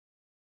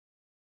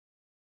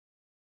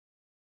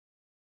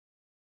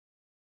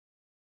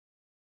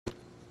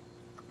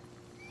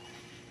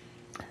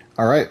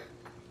Alright,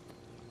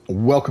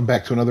 welcome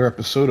back to another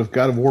episode of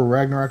God of War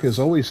Ragnarok. As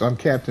always, I'm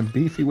Captain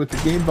Beefy with the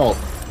Game Vault,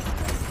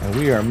 and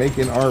we are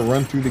making our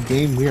run through the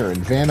game. We are in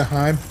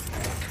Vanaheim,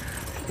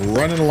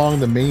 running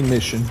along the main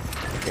mission,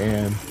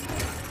 and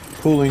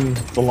pulling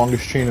the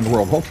longest chain in the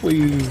world. Hopefully,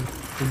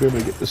 we'll be able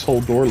to get this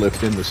whole door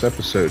lift in this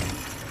episode.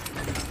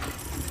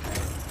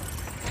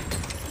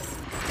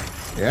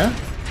 Yeah?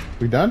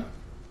 We done?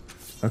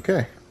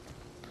 Okay.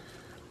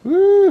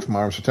 Woo, my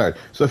arms are tired.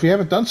 So if you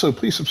haven't done so,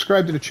 please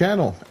subscribe to the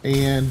channel.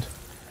 And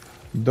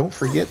don't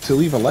forget to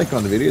leave a like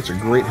on the video. It's a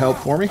great help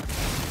for me.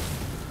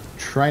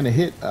 Trying to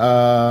hit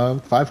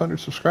 500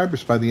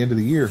 subscribers by the end of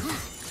the year.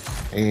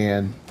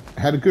 And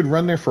had a good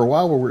run there for a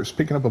while where we were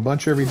picking up a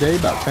bunch every day,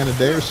 about 10 a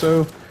day or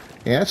so.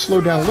 And it's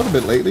slowed down a little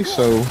bit lately,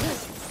 so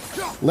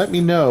let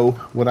me know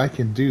what I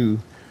can do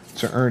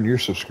to earn your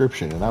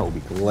subscription, and I will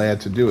be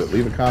glad to do it.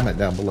 Leave a comment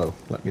down below.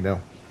 Let me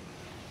know.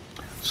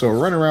 So we're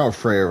running around with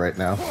Freya right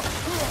now.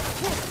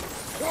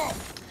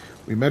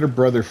 We met her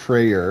brother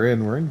Freya,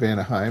 and we're in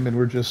Vanaheim, and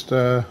we're just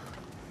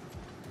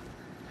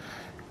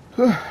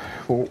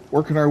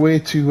working our way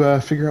to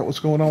figure out what's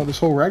going on with this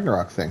whole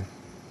Ragnarok thing.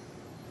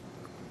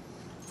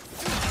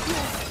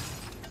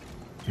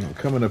 You know,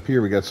 coming up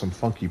here, we got some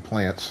funky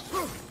plants.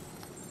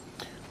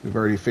 We've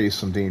already faced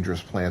some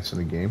dangerous plants in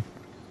the game.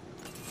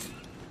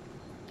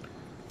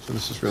 So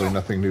this is really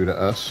nothing new to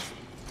us.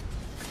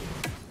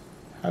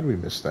 How do we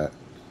miss that?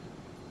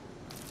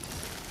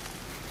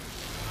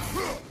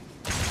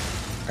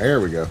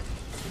 There we go.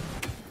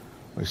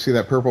 You see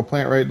that purple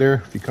plant right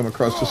there? If you come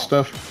across this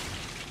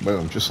stuff,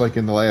 boom, just like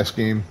in the last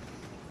game.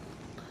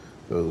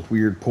 Those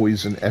weird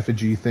poison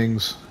effigy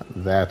things,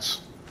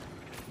 that's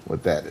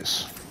what that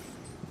is.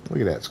 Look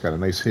at that, it's got a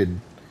nice hidden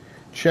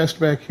chest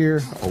back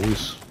here.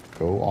 Always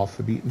go off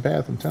the beaten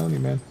path, I'm telling you,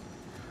 man.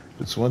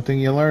 It's one thing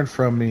you learn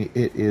from me,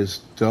 it is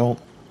don't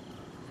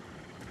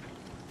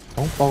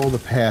follow the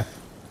path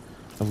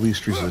of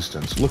least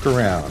resistance. Look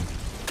around.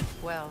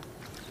 Well,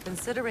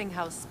 considering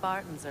how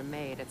Spartans are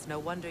made, it's no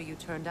wonder you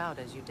turned out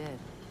as you did.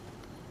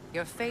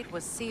 Your fate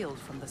was sealed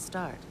from the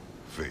start.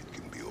 Fate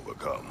can be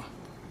overcome.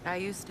 I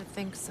used to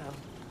think so.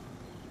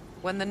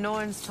 When the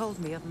Norns told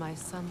me of my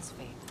son's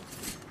fate,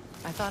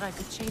 I thought I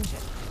could change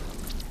it.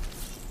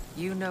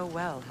 You know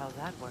well how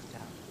that worked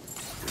out.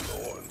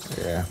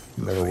 Yeah,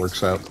 never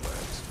works out.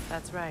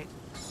 That's right.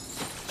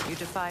 You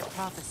defy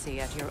prophecy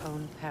at your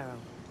own peril.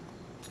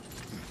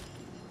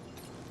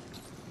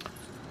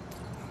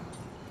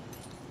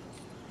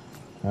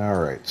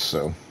 Alright,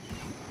 so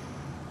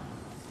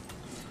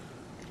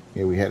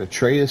yeah, we had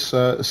Atreus.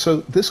 So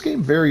this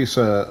game varies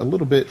a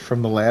little bit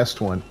from the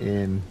last one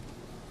in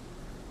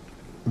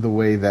the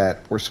way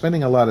that we're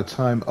spending a lot of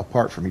time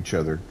apart from each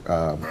other.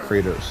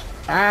 Kratos.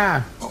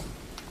 Ah!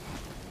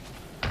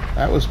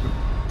 That was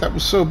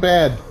so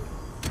bad.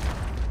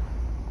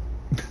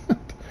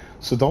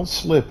 So don't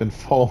slip and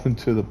fall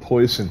into the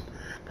poison,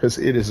 because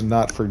it is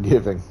not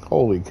forgiving.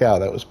 Holy cow,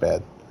 that was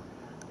bad.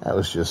 That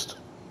was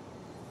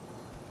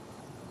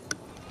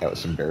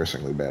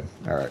embarrassingly bad.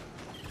 Alright.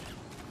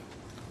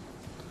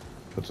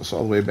 Puts us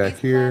all the way back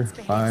here.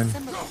 Fine.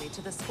 Similarly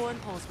to the scorn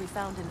holes we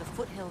found in the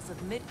foothills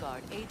of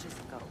Midgard ages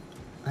ago.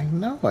 I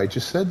know, I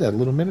just said that a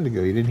little minute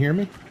ago. You didn't hear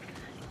me?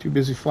 Too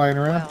busy flying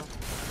around? Well,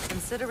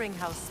 considering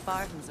how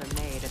Spartans are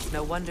made, it's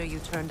no wonder you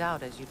turned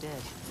out as you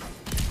did.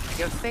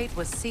 Your fate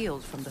was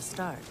sealed from the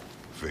start.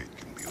 Fate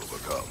can be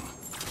overcome.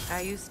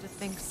 I used to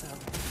think so.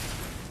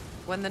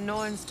 When the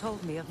Norns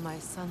told me of my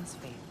son's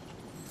fate,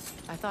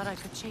 I thought I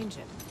could change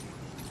it.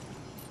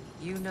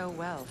 You know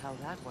well how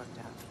that worked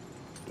out.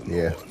 The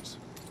Norns,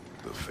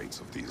 the fates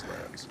of these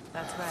lands.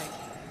 That's right.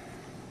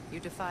 You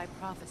defy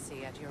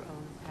prophecy at your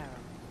own peril.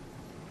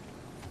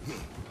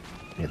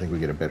 I think we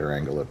get a better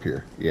angle up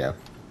here. Yeah.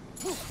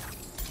 Of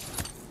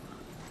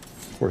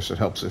course, it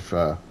helps if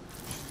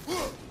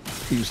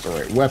he used the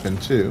right weapon,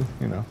 too,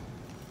 you know.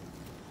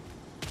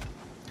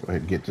 Go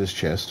ahead and get this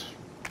chest.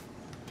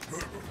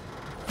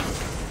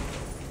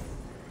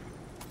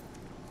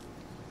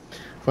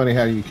 Funny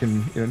how you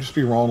can, you know, just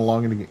be rolling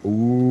along and get,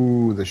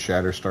 ooh, the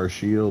Shatterstar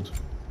shield.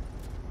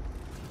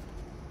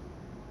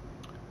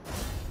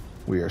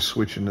 We are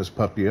switching this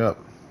puppy up.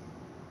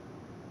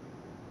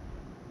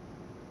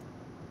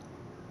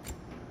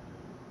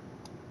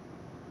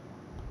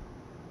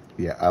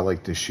 Yeah, I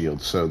like this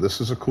shield. So this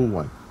is a cool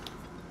one.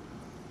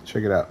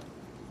 Check it out.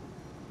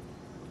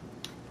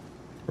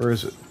 Where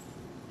is it?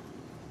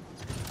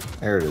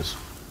 There it is.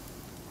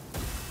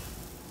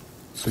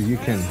 So you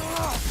can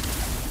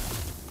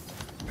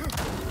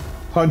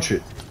punch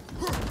it.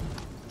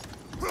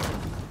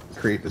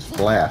 Create this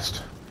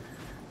blast.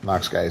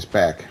 Knocks guys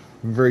back.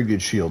 Very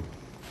good shield.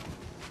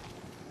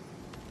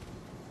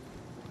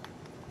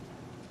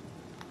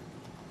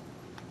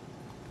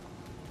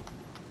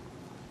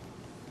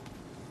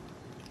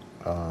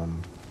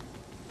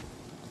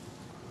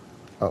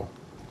 Oh.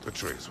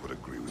 Atreus would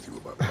agree with you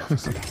about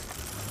prophecy.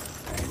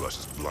 He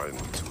rushes blindly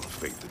to a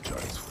fate the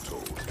giants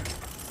foretold.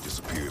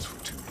 Disappears for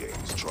 2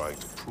 games, trying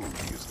to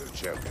prove he is their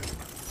champion.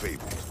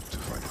 Fabled to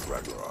fight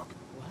Ragnarok.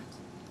 What?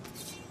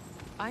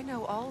 I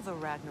know all the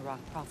Ragnarok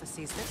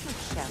prophecies. There's no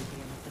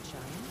champion of the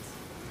giants.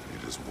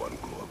 It is one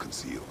core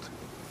concealed.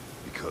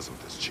 Because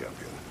of this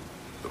champion,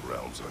 the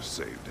realms are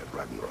saved at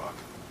Ragnarok.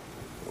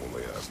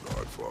 Only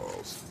Asgard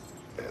falls,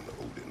 and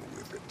Odin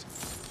with it.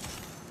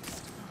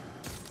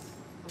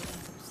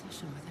 Odin's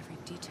obsession with every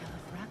detail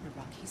of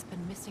Ragnarok. He's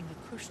been missing a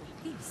crucial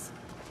piece.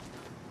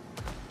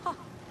 Huh.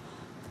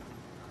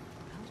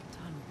 Well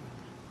done,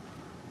 Rune.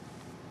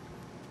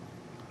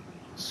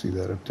 See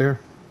that up there?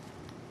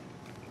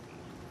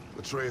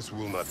 Atreus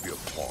will not be a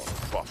pawn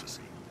of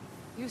prophecy.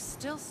 You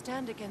still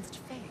stand against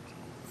fate,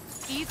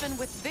 even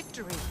with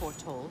victory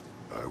foretold.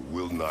 I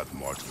will not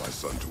march my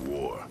son to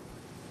war.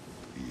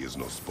 He is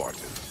no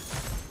Spartan.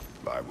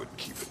 I would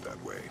keep it that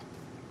way.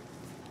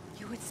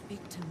 You would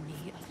speak to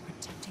me of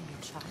protecting your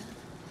child?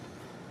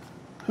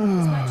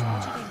 Is my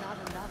tragedy not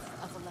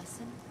enough of a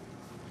lesson?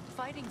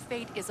 Fighting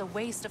fate is a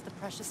waste of the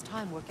precious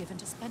time we're given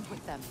to spend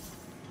with them.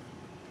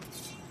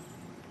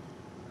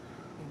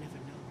 You never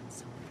know when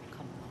someone will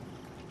come along and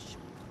cut it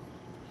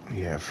short.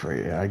 Yeah,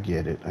 Freya, I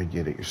get it. I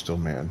get it. You're still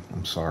mad.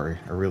 I'm sorry.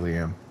 I really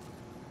am.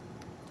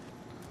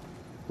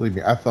 Believe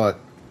me, I thought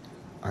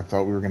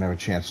we were going to have a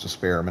chance to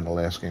spare him in the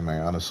last game. I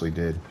honestly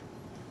did.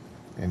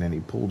 And then he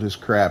pulled his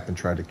crap and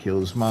tried to kill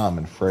his mom.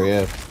 And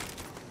Freya...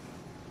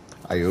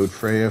 I owed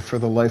Freya for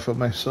the life of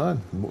my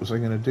son. What was I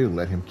going to do?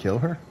 Let him kill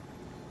her?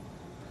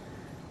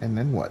 And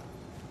then what?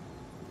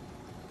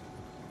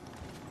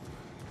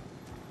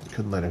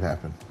 Couldn't let it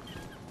happen.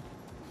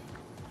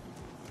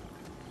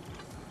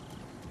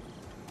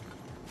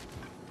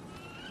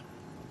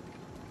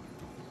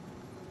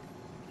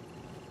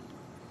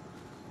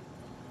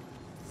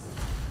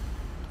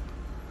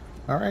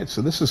 Alright,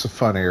 so this is a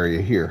fun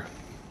area here.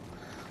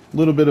 A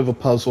little bit of a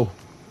puzzle.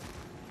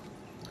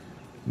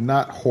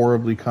 Not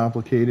horribly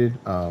complicated.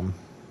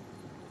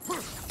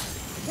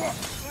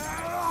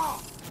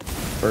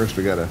 First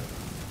we gotta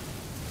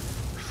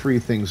free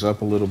things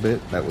up a little bit.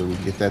 That way we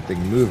get that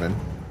thing moving.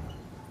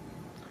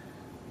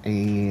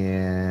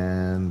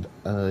 And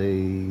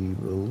I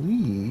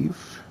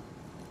believe...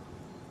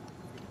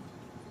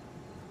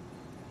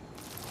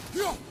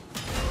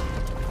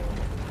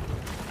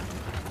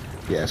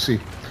 yeah, see,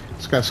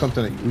 it's got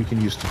something that we can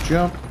use to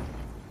jump.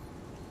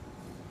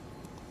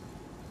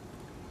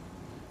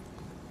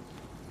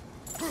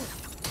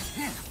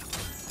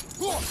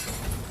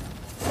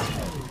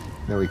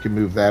 Then we can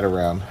move that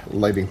around,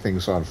 lighting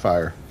things on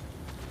fire.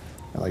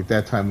 And like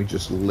that time we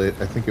just lit,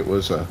 I think it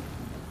was a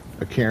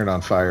cairn on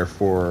fire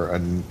for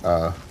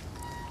a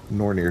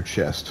Nornir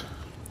chest.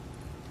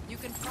 You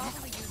can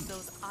probably use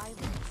those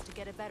islands to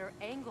get a better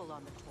angle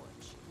on the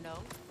torch, no?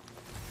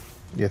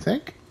 You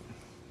think?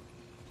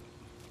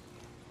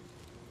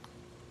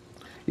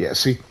 Yeah,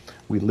 see,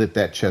 we lit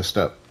that chest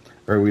up.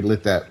 Or we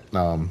lit that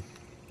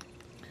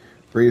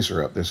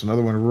brazier up. There's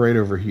another one right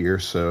over here,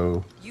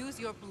 so... use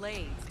your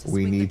blades to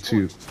we swing need the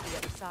to... torch to the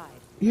other side.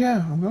 Yeah,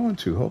 I'm going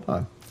to. Hold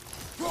on.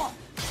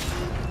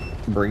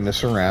 Bring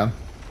this around.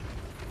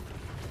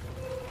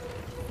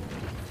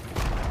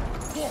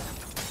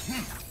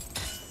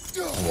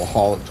 And we'll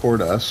haul it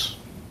toward us.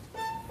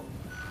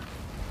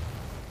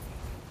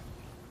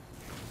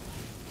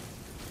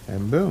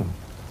 And boom.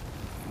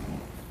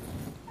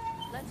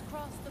 Let's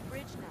cross the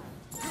bridge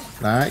now.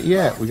 Not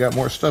yet. We got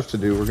more stuff to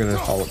do. We're going to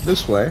haul it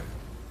this way.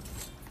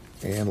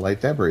 And light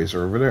that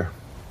brazier over there.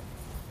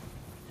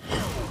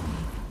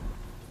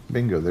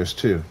 Bingo, there's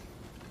two.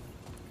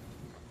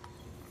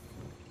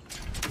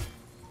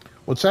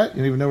 What's that? You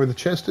don't even know where the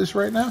chest is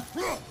right now?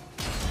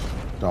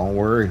 Don't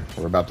worry.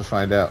 We're about to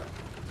find out.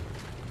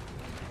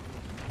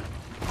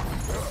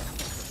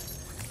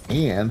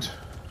 And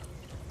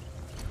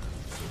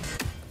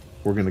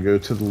we're going to go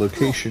to the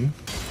location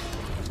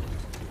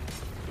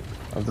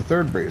of the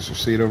third brazier.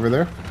 See it over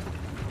there? How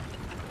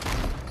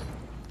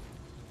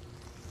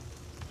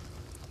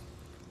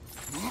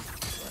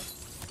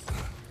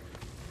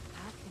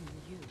can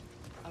you,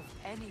 of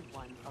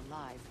anyone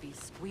alive, be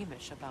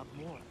squeamish about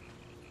war?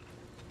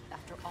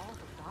 After all the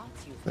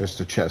gods you've... There's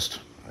the chest.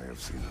 I have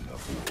seen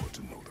enough war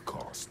to know the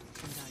cost.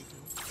 And I do.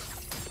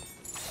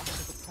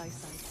 For the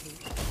price I paid.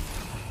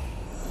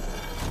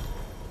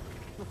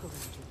 Look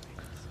around you,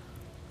 Kratos.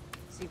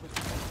 See what's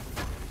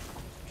happening.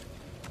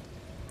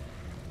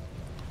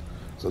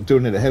 So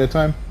doing it ahead of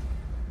time.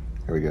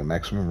 There we go.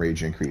 Maximum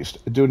rage increased.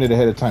 Doing it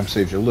ahead of time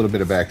saves you a little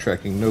bit of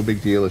backtracking. No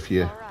big deal if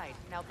you All right,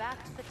 now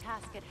back to the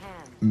task at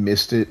hand.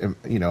 missed it,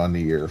 you know, on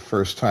your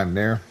first time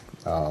there.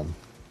 You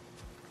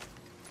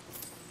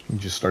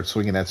just start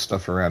swinging that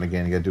stuff around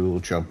again. You got to do a little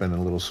jumping and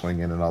a little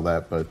swinging and all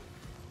that, but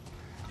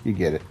you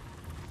get it.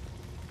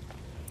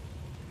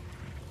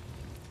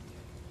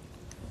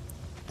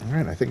 All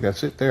right, I think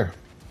that's it there.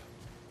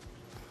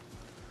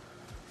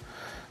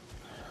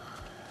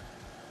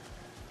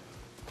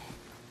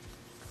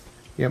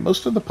 Yeah,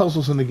 most of the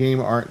puzzles in the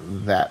game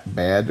aren't that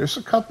bad. There's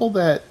a couple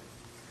that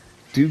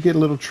do get a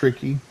little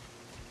tricky.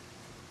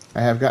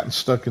 I have gotten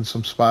stuck in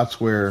some spots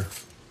where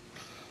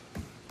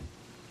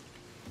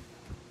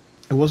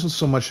it wasn't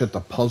so much that the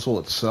puzzle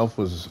itself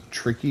was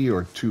tricky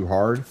or too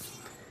hard.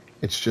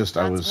 It's just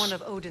That's one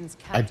of Odin's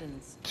I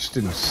captains. just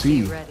didn't Be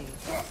see ready.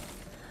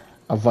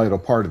 a vital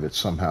part of it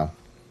somehow.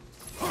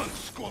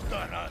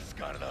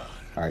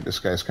 Alright, this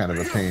guy's kind of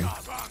a pain.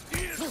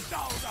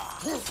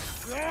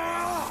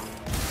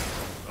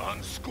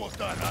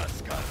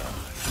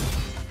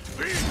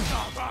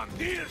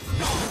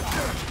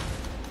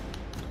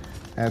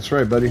 That's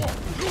right, buddy.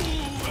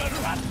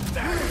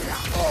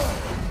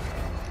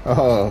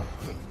 Oh.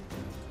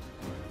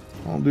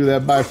 Don't do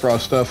that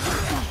Bifrost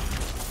stuff.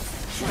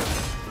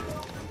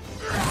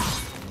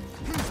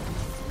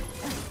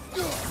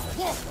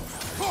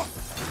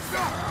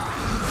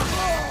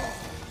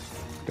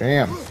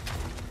 Damn.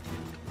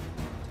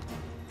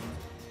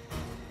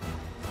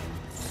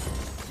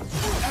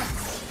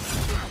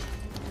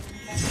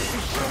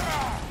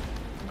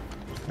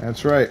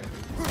 That's right.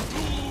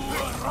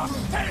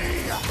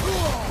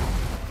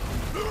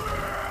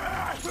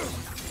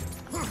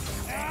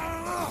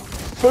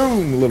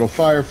 Boom! A little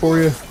fire for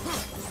you.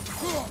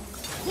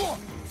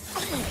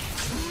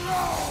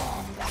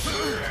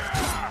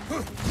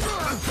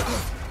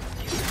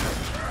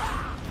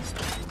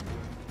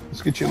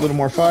 Let's get you a little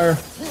more fire.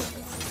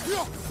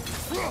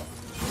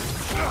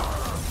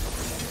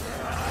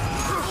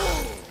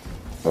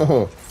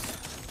 Oh,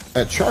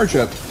 that charge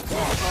up.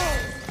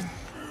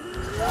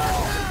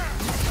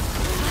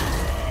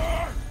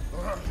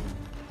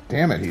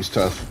 Damn it, he's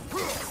tough.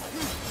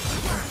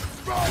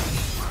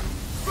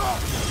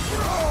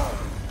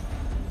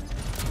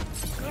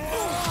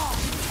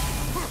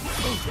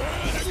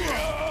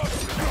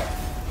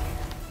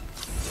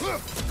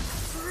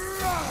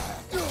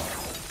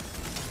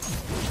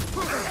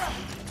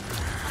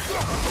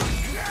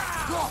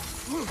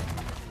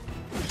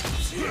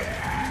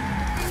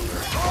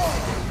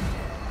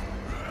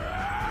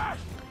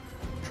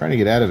 Trying to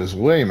get out of his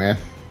way, man.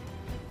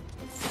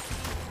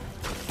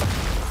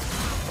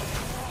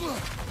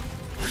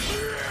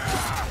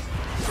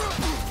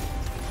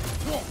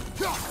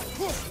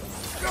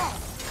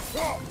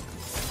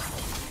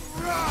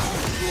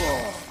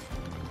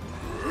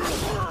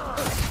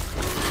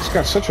 It's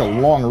got such a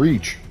long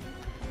reach.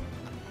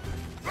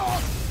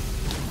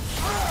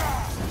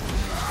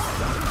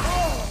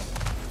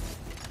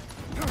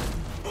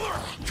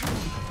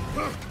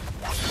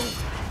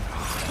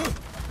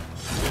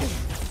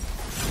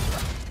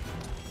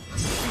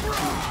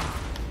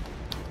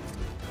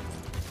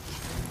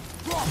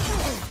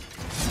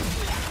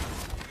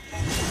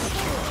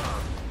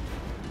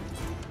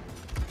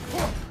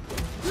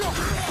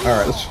 All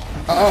right, let's.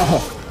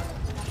 Oh,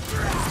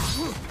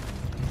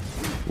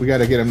 we got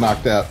to get him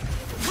knocked out.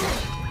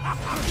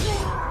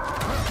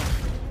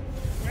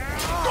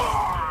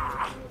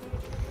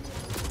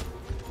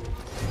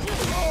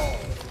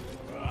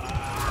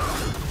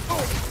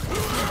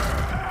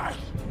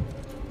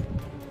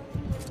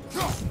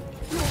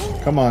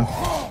 Come on.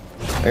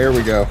 There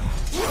we go.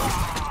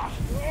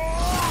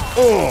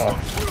 Oh.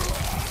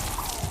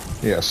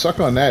 Yeah, suck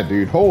on that,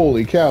 dude.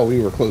 Holy cow,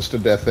 we were close to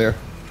death there.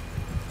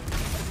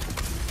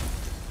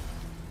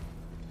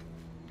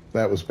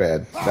 That was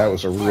bad. That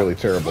was a really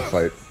terrible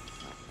fight.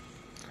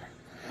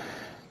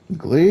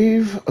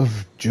 Glaive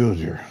of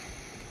Jodir.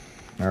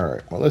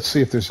 Alright, well, let's see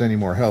if there's any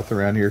more health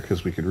around here,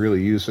 because we could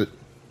really use it.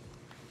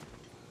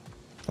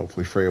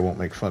 Hopefully Freya won't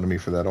make fun of me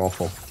for that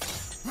awful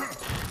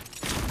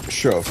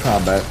show of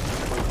combat.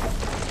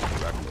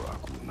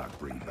 Ragnarok will not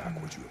bring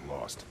back what you have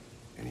lost,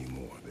 any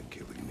more than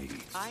killing me.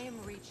 I am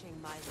reaching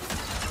my limit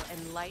for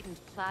enlightened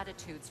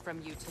platitudes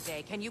from you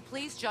today. Can you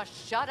please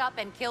just shut up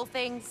and kill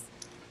things?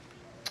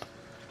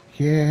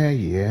 Yeah,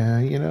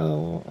 you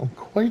know, I'm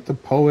quite the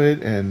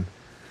poet and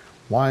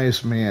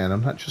wise man.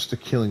 I'm not just a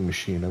killing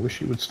machine. I wish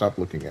he would stop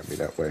looking at me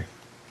that way.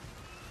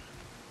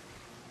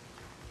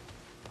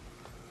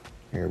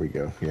 Here we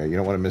go. Yeah, you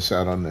don't want to miss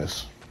out on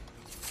this.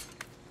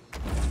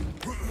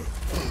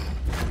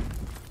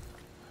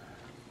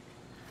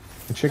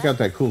 And check out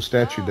that cool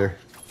statue there.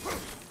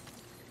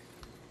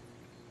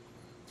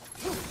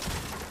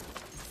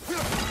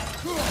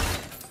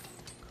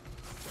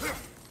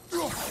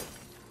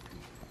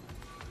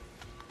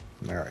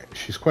 Alright,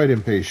 she's quite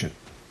impatient.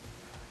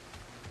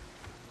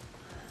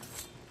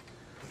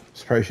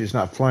 Surprised she's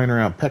not flying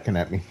around pecking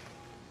at me.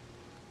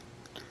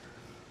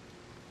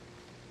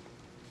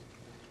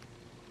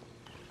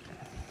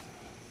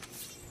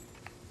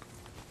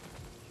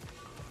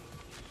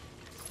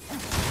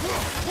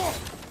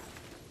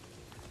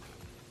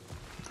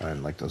 I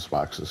didn't like those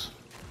boxes.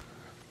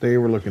 They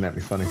were looking at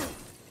me funny.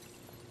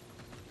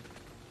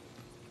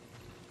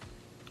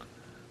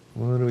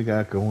 What do we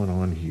got going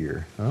on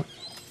here? Oh,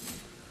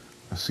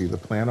 I see the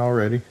plan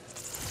already.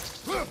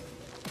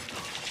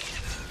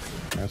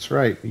 That's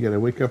right. You gotta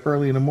wake up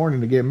early in the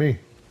morning to get me.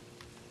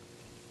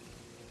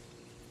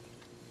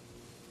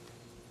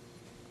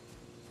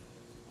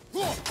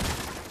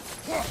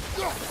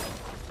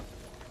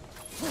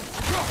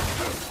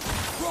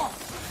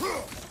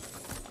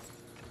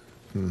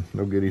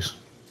 No goodies.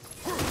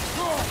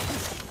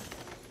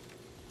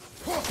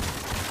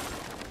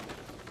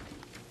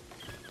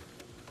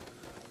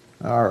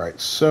 Alright,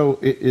 so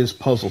it is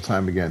puzzle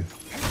time again.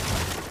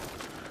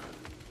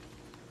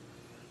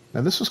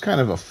 Now this was kind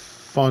of a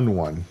fun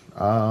one.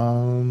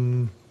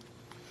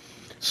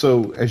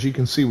 So as you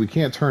can see, we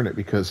can't turn it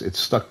because it's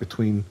stuck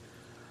between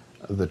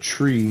the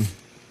tree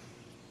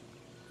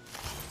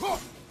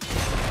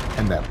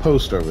and that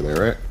post over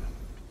there, right?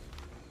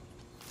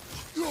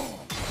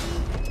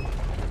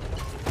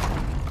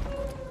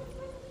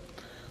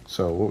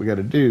 So what we got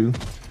to do...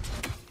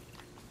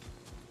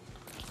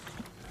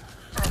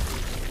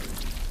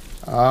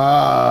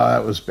 Ah,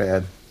 that was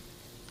bad.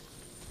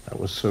 That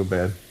was so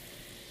bad.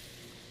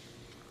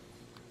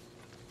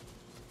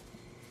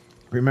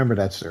 Remember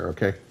that's there,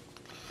 okay?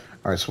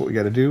 All right, so what we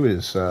got to do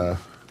is go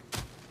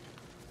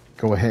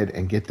ahead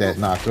and get that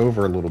knocked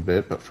over a little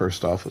bit. But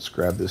first off, let's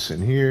grab this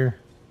in here.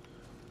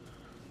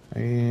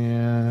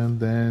 And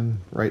then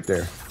right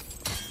there.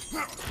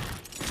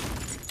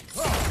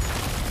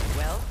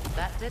 Well,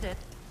 that did it.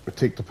 But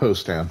take the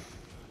post down.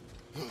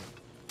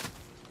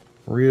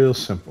 Real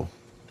simple.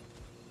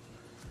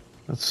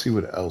 Let's see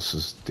what else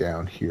is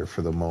down here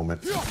for the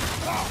moment.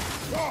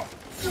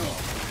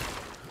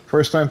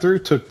 First time through,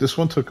 this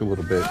one took a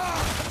little bit.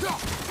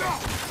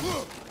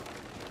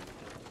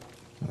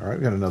 All right,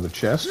 we got another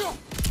chest.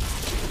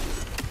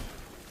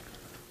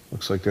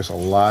 Looks like there's a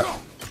lot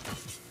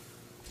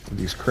of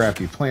these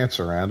crappy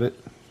plants around it.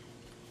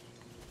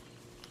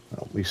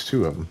 Well, at least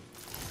 2 of them.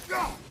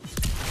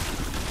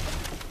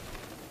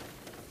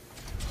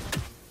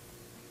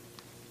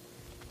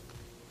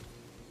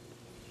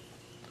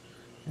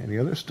 Any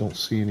others? Don't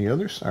see any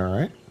others. All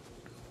right.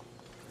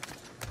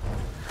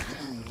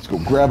 Let's go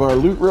grab our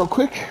loot real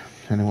quick,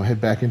 and then we'll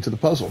head back into the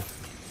puzzle.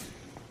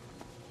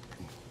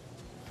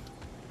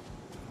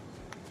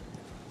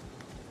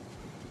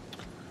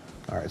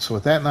 All right, so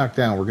with that knocked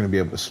down, we're going to be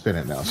able to spin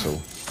it now. So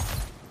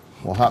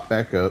we'll hop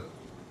back up,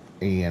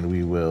 and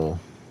we will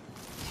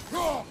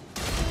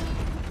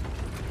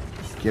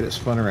get it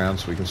spun around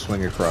so we can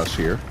swing across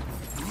here.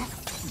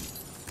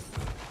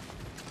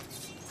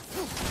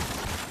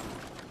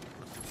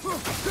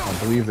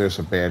 I believe there's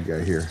a bad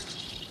guy here.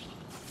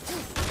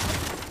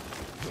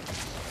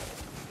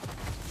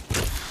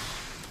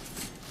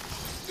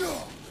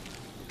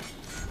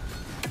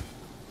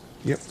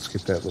 Yep, let's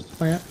get that little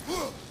plant.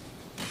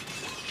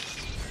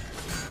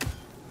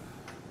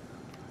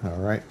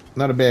 Alright,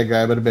 not a bad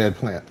guy, but a bad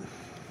plant.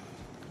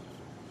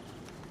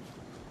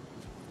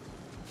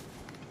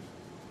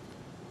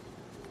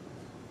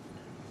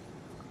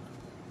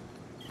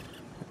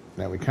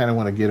 Now we kind of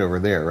want to get over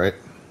there, right?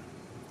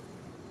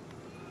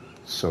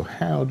 So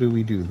how do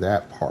we do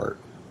that part?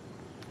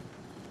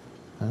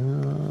 I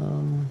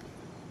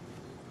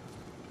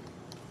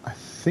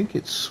think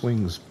it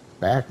swings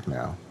back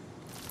now.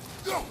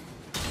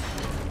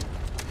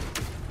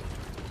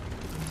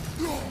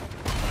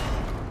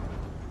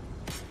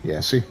 Yeah,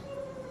 see?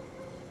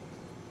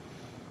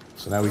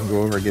 So now we can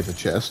go over and get the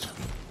chest.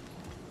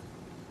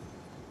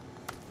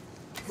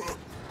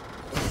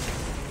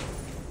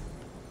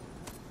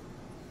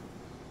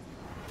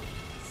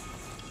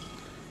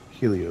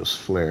 Helios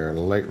Flare,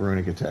 light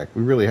runic attack.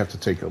 We really have to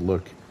take a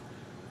look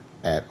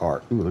at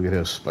our... Ooh, look at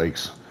those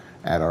spikes.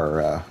 At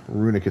our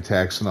runic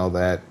attacks and all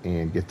that,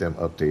 and get them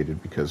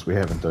updated, because we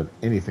haven't done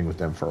anything with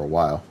them for a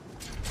while.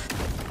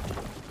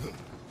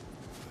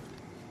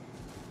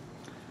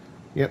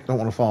 Yep, don't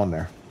want to fall in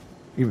there,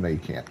 even though you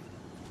can't.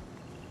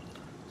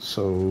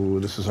 So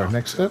this is our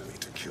next step. Me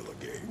to kill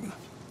again.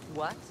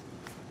 What?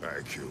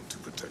 I killed to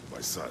protect my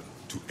son,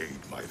 to aid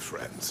my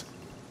friends.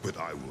 But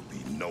I will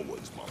be no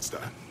one's monster.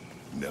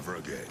 Never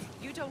again.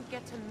 You don't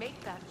get to make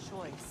that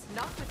choice.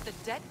 Not with the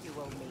debt you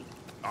owe me.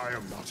 I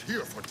am not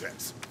here for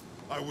debts.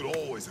 I would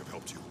always have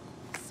helped you.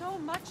 So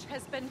much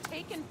has been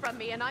taken from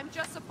me, and I'm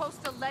just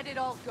supposed to let it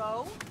all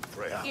go?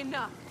 Freya.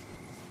 Enough.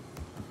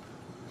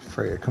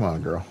 Freya, come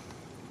on, girl.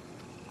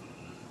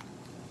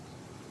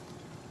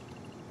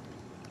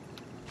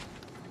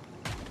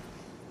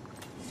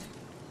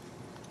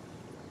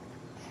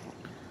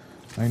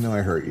 I know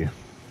I hurt you.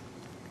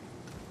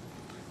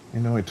 I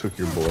know I took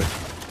your boy.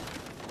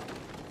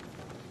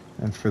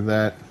 And for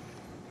that,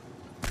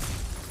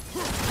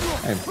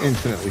 I'm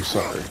infinitely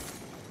sorry.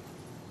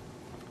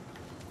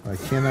 I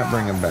cannot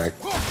bring him back.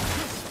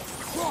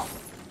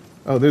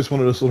 Oh, there's one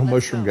of those little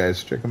mushroom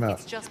guys. Check him out.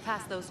 It's just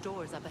past those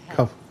doors up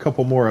ahead.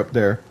 Couple more up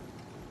there.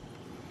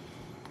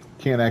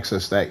 Can't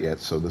access that yet,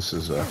 so this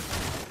is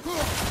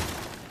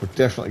we're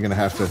definitely going to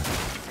have to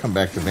come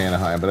back to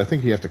Vanaheim, but I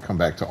think you have to come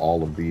back to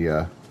all of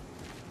the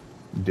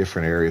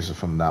different areas,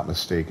 if I'm not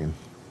mistaken.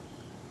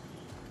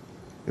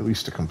 At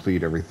least to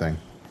complete everything.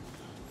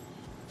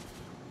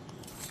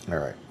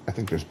 Alright, I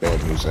think there's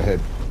bad news ahead.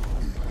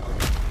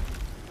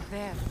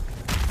 There.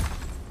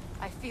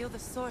 I feel the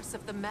source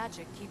of the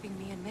magic keeping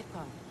me in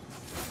Midgard.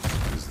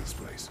 What is this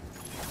place?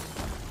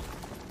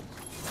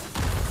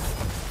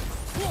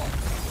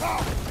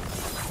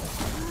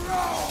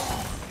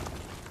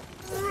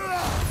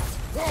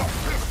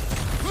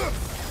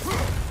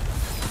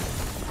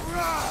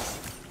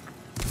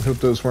 I hope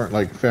those weren't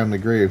like family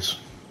graves.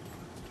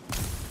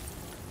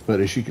 But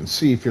as you can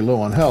see, if you're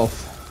low on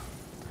health,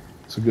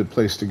 it's a good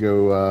place to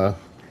go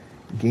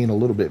gain a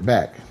little bit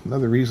back.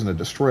 Another reason to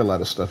destroy a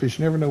lot of stuff is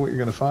you never know what you're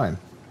going to find.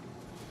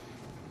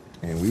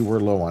 And we were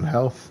low on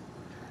health,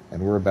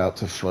 and we're about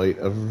to fight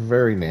a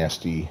very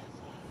nasty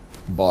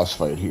boss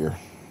fight here.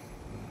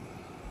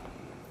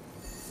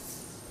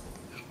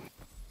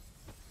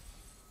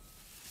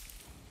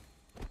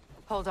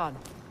 Hold on.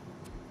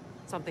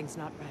 Something's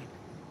not right.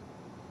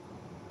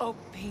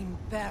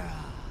 Opinbera.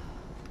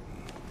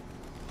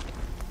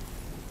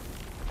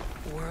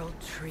 World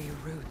tree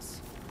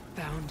roots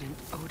bound in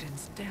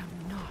Odin's damn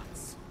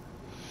knots.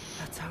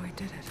 That's how he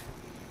did it.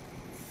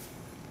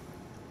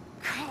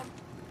 Come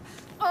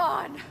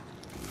on!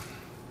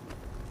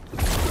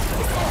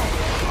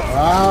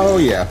 Oh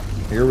yeah,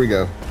 here we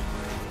go.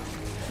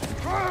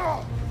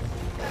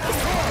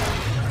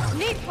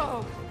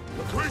 Nepo!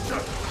 The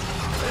creature!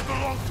 They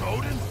belong to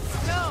Odin?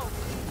 No!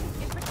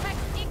 It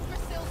protects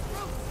Yggdrasil's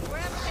roots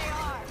wherever they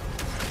are.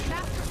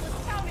 Master was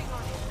counting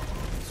on it.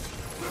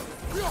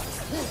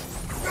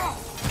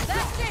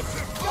 That's it!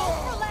 Don't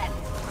relent!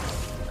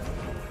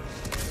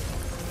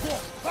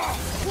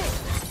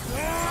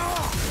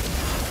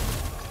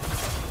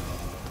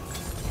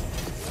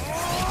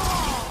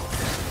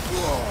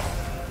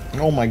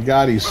 Oh my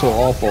god, he's so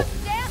awful.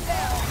 Stand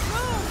there!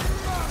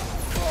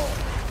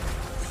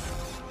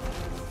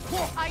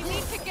 Move! I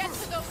need to get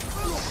to those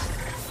roots!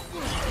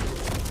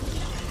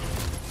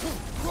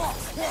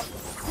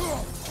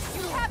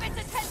 You have its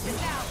attention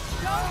now!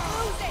 Don't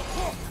lose it!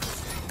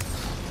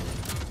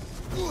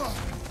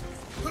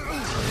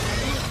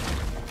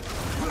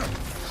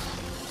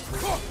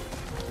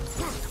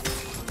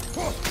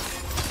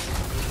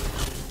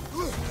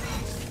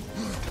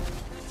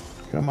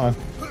 Come on. If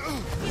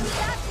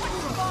that's what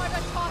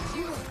Sparta taught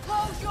you,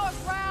 close your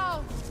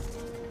ground!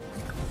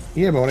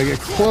 Yeah, but when I get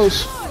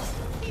close...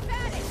 Keep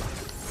at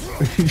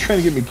it! You're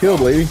trying to get me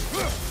killed, lady.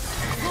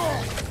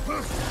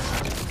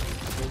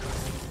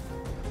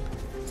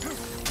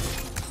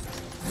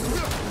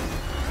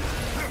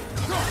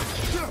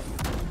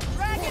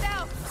 Drag it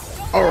out!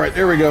 Alright,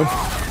 there we go.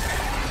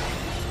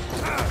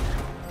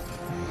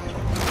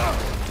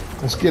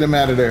 Let's get him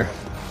out of there.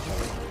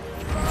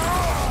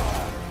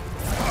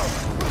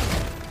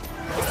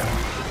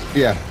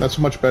 Yeah, that's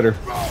much better.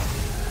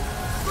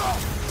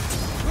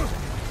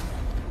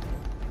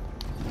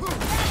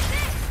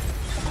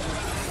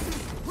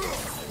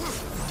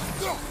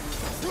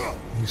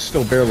 He's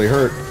still barely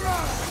hurt.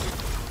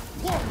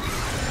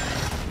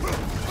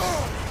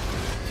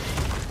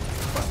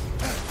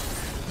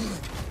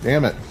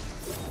 Damn it.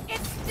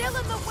 It's still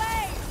in the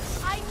way!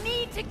 I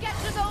need to get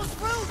to those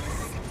roots!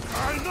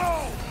 I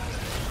know!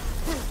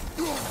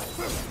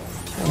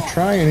 I'm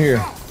trying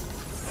here.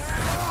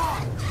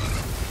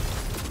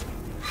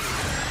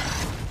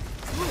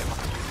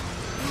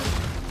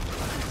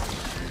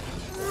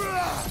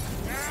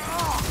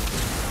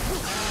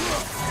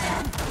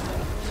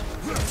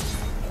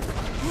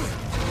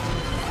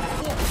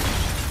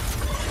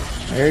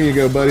 There you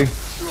go, buddy.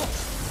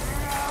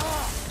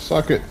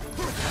 Suck it.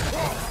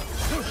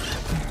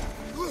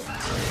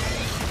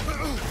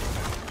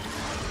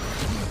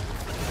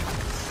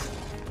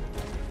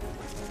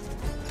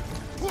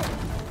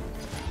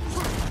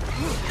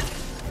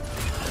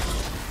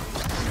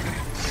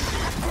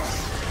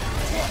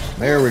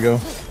 There we go.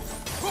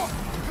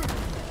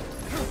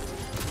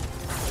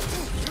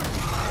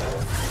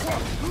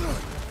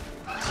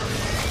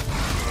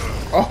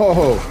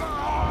 Oh!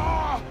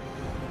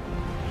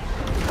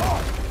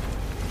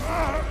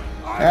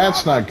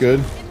 That's not good.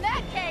 In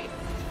that case,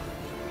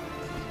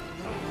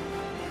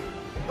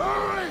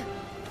 Hurry!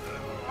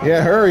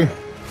 Yeah, hurry.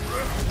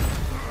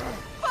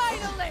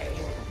 finally!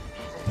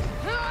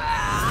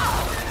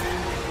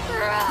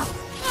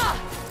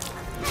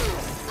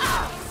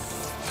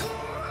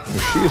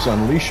 She is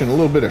unleashing a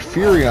little bit of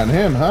fury on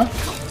him, huh?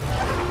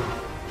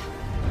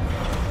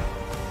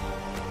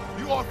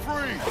 You are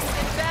free! In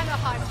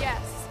Vanaheim,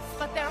 yes,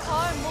 but there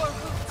are more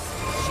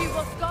roots. She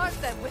will guard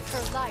them with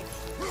her life.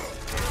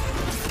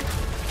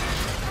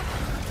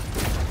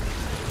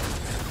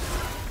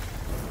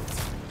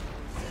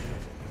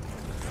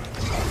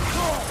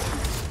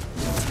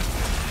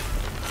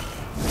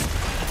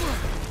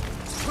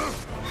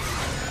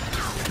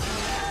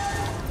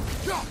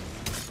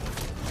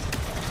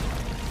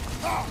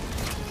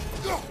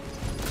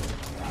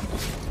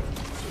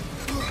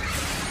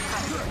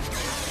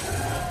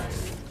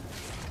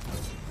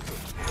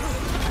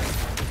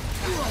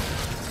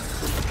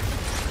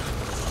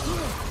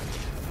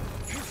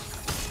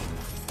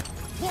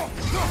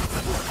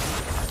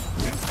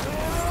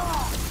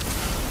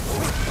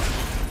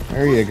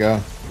 There you go.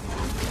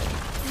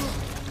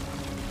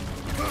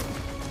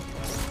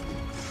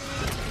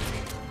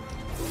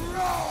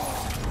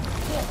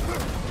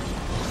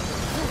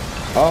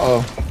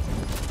 Uh-oh.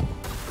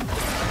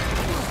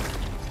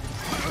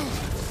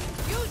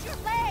 Use your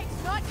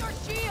legs, not your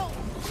shield.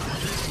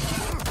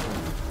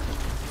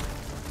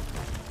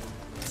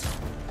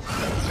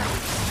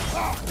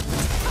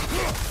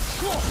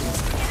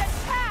 It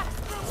attacks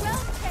through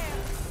well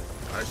tears.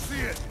 I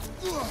see it!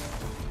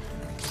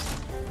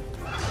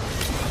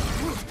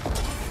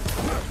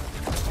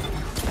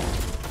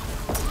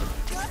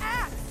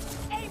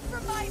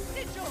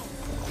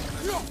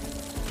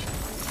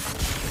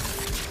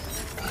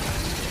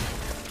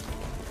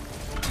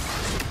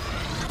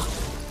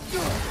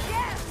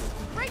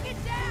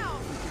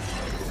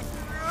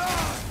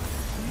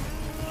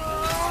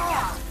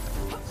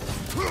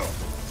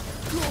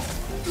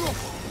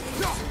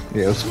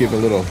 Yeah, let's give it a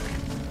little.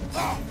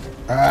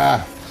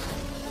 Ah!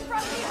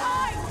 From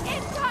behind!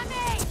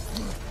 Incoming!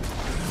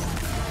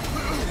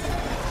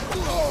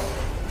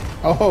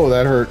 Oh,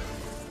 that hurt.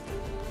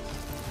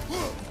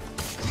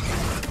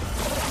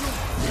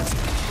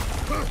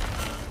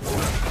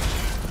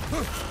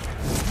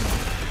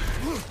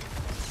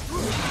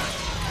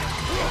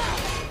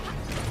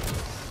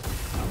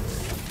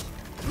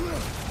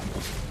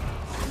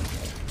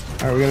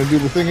 Alright, we're gonna do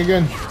the thing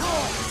again.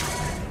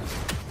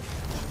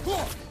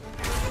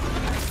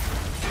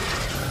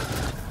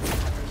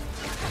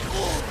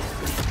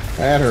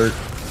 That hurt.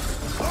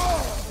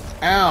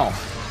 Ow!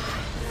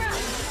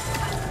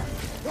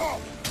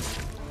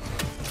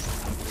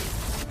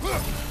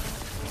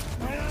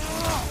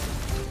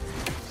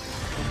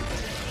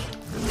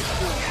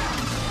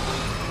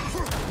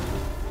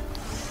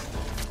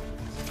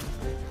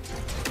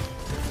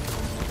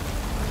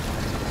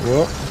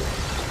 Whoop.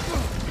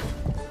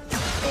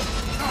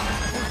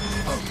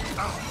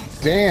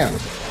 Damn.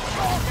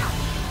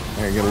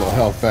 There, get a little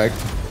health back.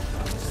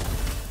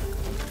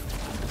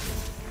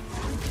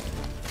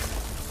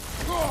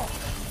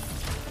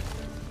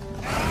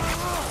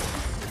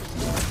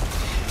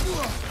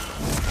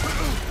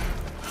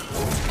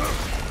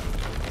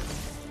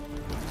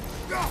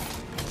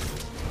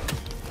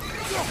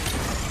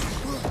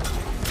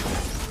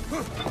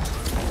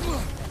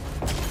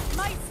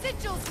 My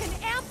sigils can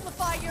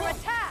amplify your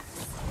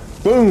attacks!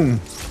 Boom.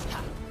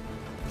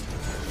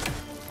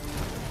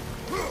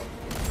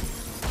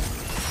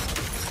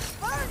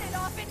 Burn it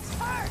off its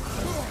turn!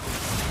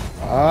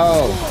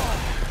 Oh.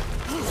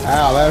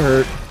 Ow, that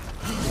hurt.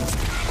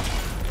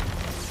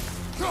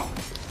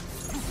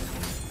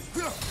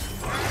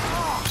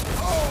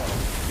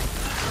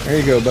 There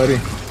you go, buddy.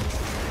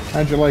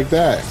 How'd you like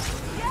that?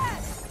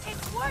 Yes!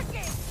 It's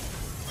working!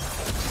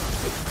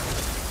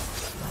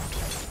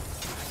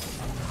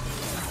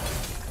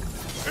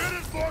 It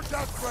is more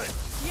desperate!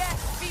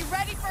 Yes, be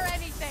ready for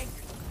anything!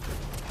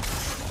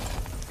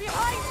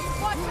 Behind you,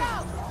 watch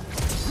out!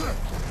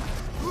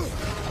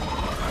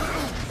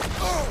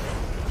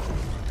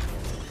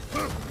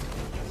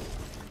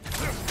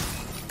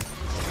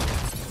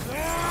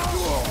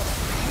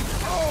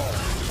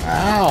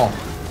 Ow.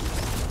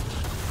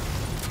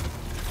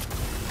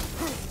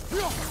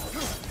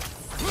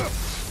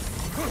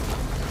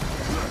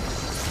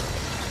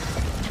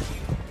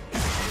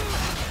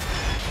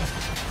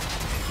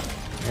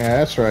 Yeah,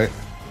 that's right.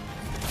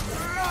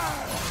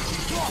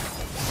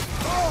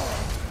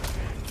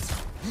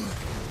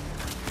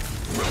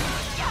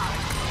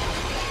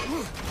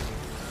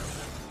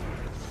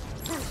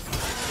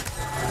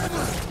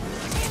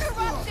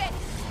 Interrupt it!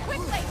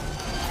 Quickly!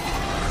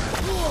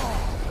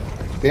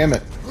 Damn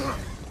it.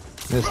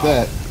 Missed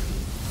that.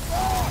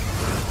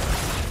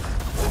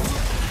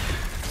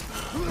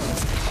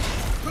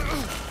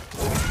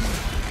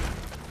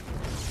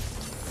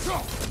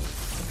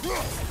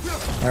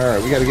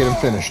 Alright, we gotta get him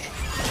finished.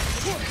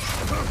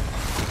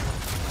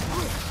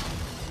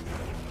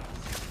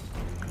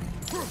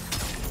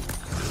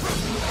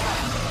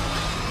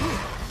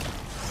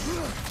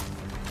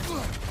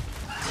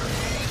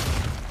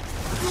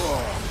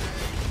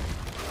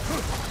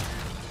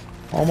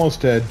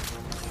 Almost dead.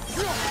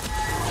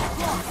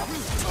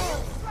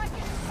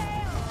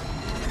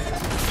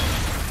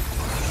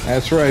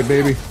 That's right,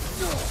 baby.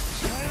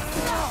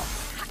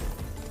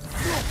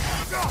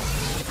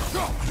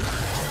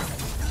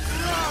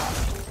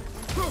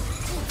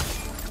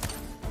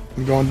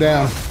 I'm going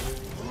down.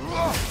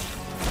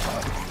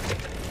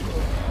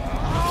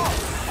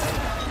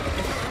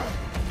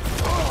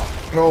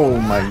 Oh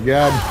my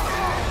god.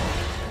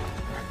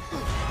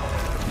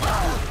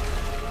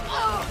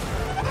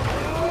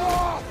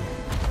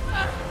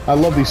 I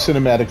love these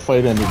cinematic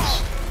fight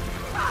endings.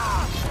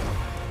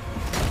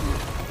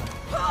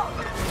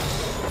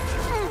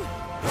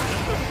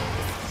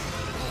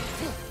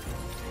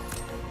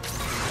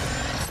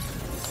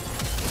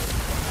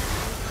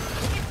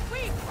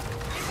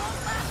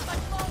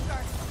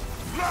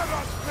 Let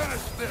us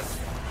finish this!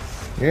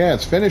 Yeah,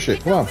 let's finish it.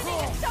 Come on. Opening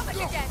its stomach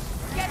again!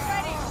 Get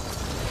ready!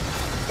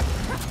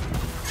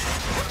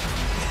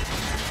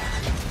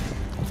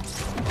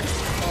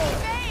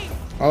 Evade!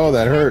 Oh,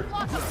 that hurt.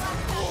 Block a blast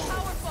that's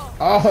powerful!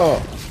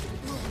 Oh,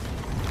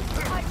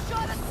 I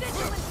shot a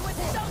sigil into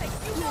its stomach!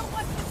 You know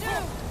what to do!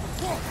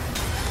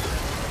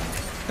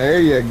 there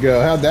you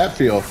go. How'd that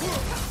feel?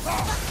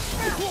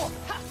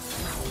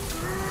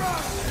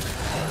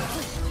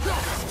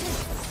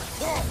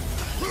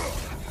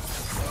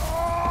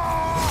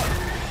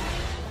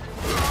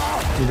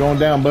 You're going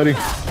down, buddy.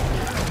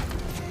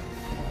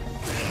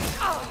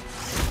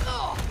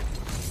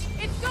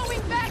 It's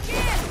going back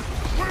in!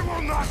 We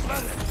will not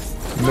let it!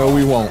 No,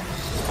 we won't.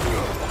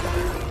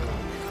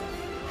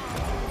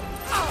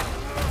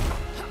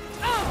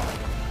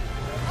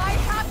 I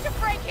have to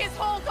break his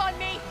hold on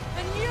me,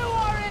 and you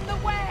are in the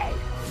way!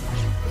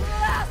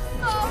 Blast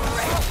the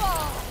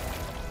ripple!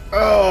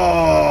 Oh,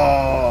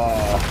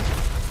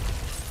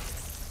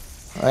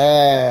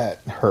 that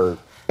hurt.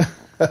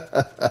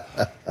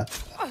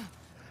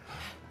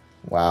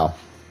 Wow.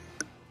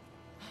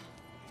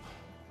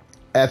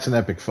 that's an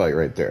epic fight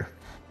right there.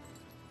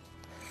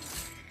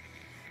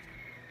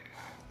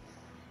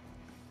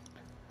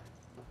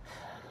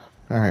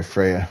 All right,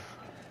 Freya.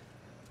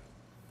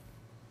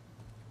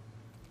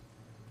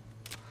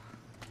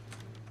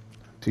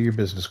 Do your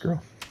business, girl.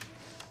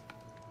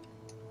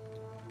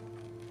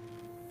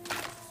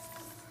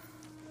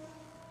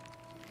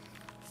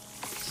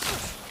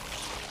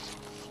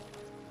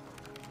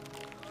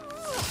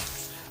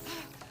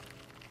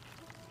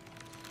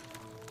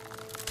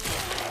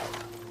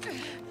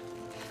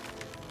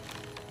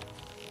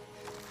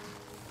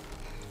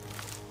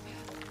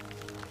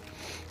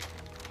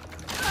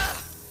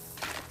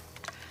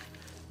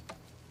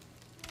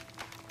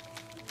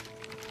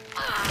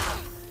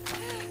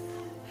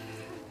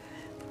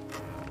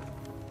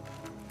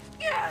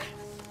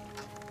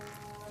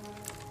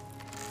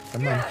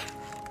 Come on.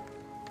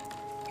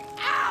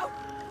 Ow!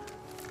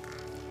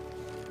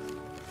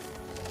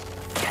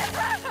 Get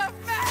out of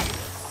me!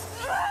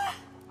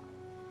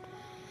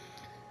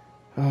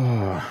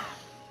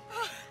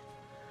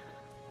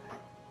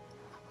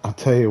 I'll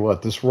tell you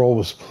what, this role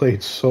was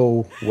played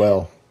so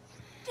well.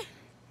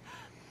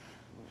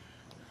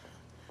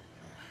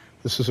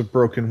 This is a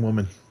broken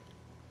woman.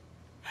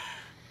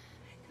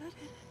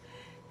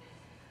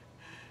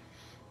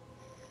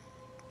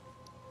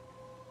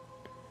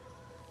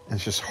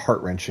 It's just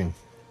heart-wrenching.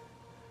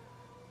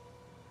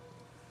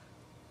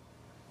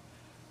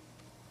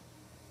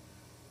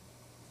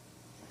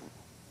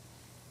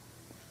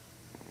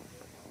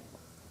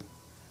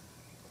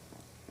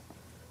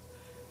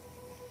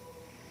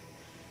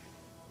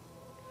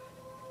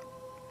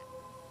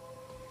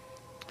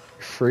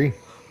 Free.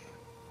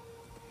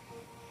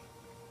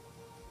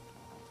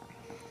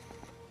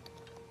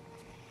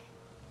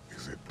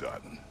 Is it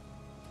done?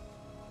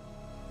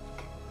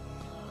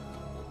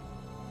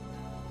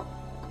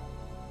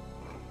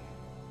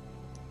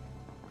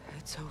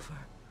 It's over.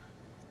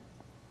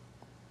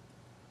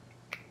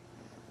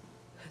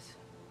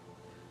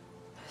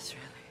 It's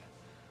really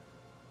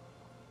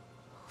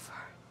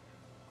over.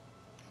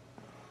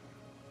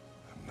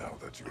 And now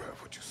that you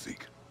have what you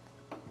seek,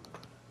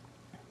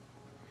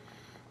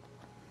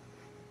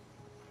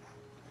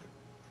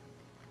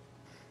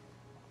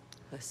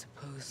 I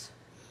suppose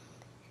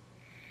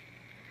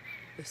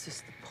this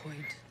is the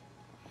point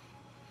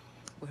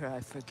where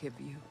I forgive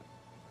you,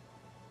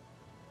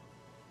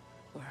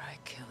 where I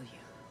kill you.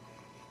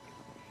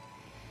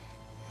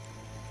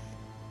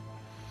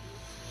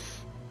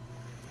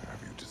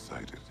 have you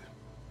decided?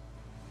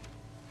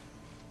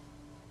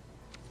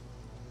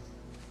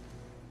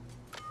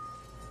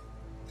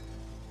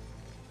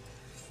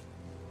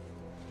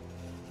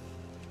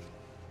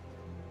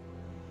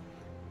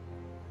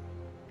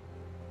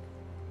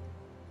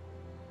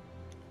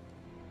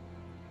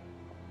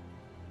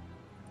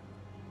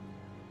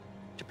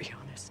 To be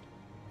honest,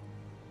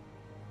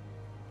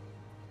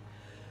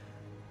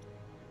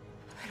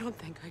 I don't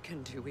think I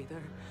can do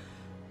either.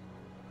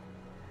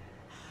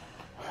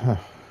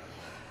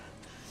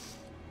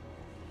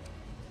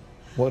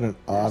 What an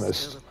There's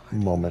honest still a part of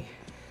moment. me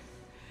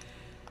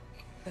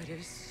that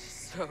is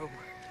so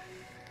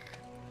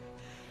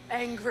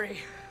angry.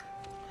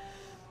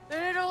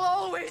 And it'll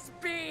always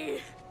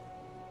be.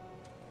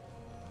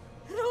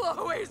 It'll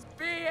always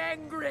be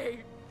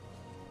angry.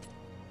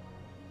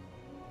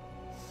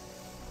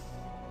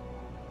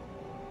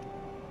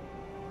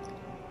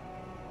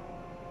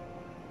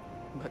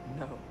 But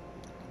no.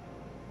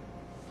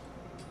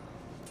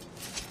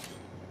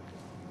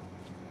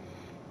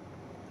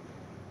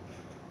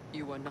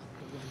 You are not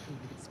the one who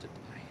needs to die.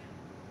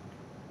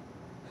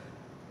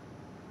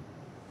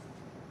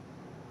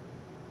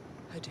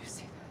 I do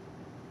see that.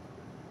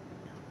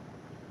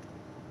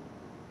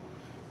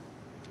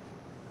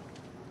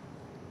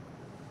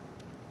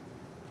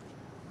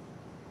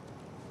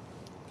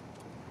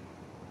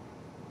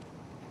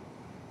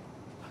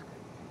 Look.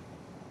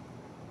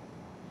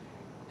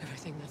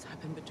 Everything that's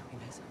happened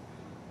between us.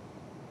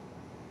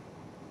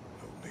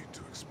 No need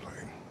to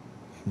explain.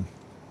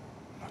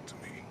 Not to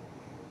me.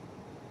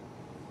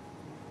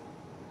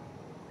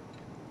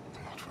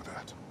 Not for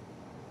that.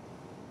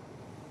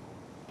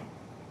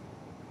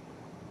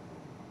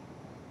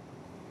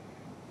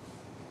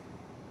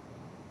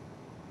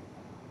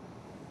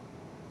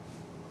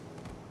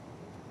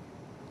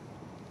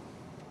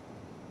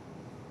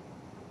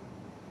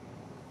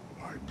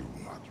 I do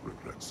not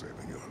regret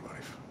saving your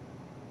life,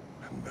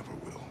 and never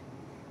will.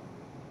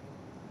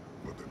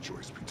 But the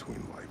choice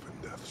between life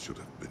and death should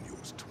have been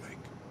yours to make.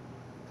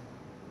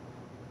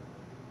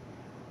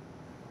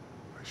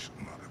 I should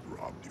not have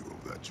robbed you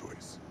of that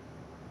choice.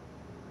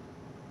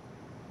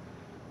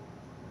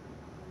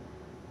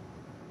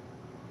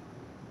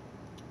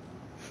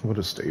 What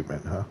a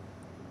statement, huh?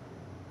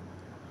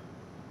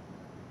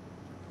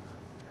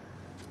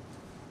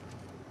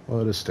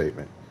 What a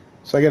statement.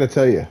 So I got to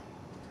tell you,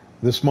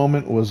 this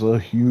moment was a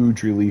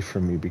huge relief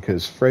for me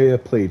because Freya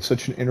played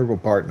such an integral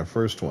part in the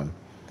first one.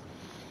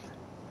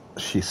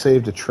 She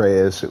saved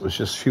Atreus. It was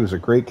just, she was a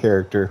great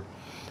character.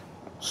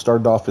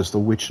 Started off as the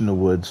witch in the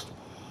woods.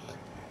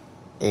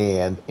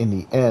 And in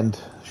the end,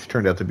 she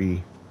turned out to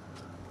be,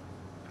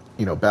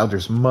 you know,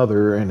 Baldur's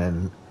mother. And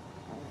then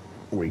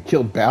we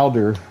killed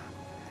Baldur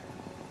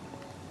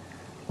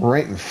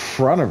right in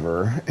front of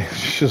her.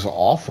 It's just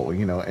awful,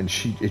 you know. And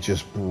it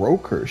just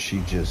broke her.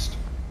 She just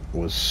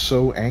was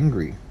so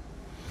angry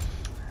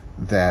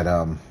that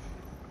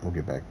we'll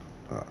get back.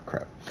 Oh,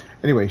 crap.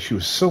 Anyway, she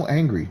was so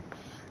angry,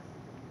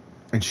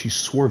 and she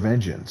swore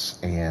vengeance,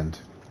 and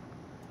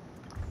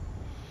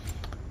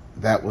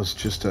that was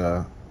just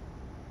a,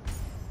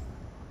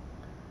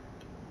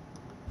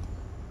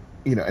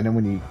 you know. And then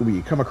when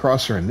you come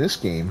across her in this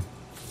game,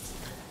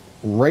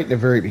 right in the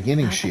very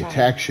beginning, she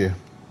attacks you.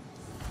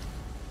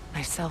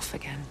 Myself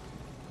again.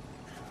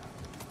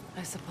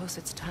 I suppose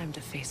it's time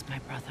to face my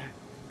brother.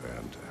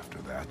 And after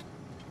that?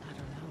 I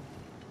don't know.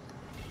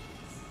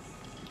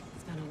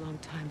 It's been a long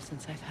time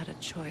since I've had a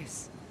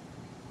choice.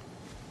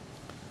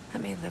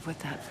 Let me live with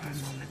that for a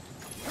moment.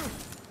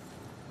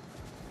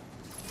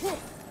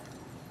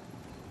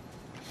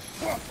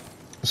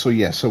 So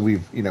yeah, so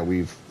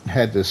we've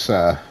had this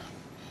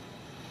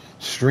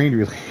strained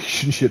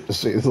relationship, to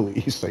say the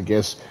least. I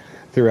guess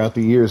throughout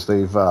the years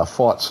they've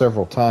fought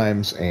several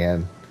times,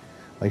 and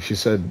like she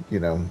said, you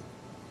know,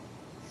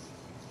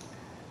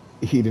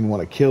 he didn't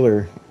want to kill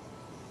her.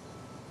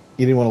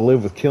 He didn't want to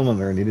live with killing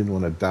her, and he didn't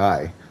want to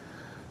die.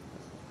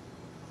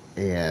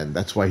 And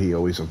that's why he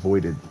always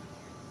avoided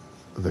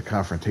the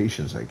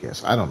confrontations, I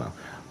guess. I don't know.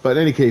 But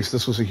in any case,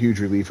 this was a huge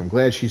relief. I'm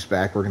glad she's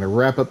back. We're going to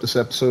wrap up this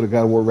episode of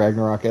God of War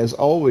Ragnarok. As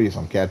always,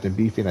 I'm Captain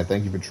Beefy, and I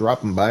thank you for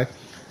dropping by.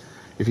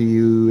 If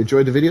you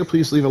enjoyed the video,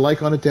 please leave a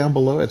like on it down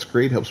below. That's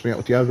great. Helps me out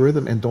with the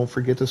algorithm. And don't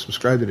forget to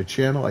subscribe to the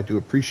channel. I do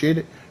appreciate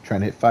it. Trying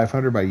to hit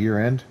 500 by year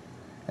end.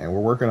 And we're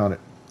working on it.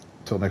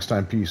 Until next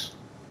time, peace.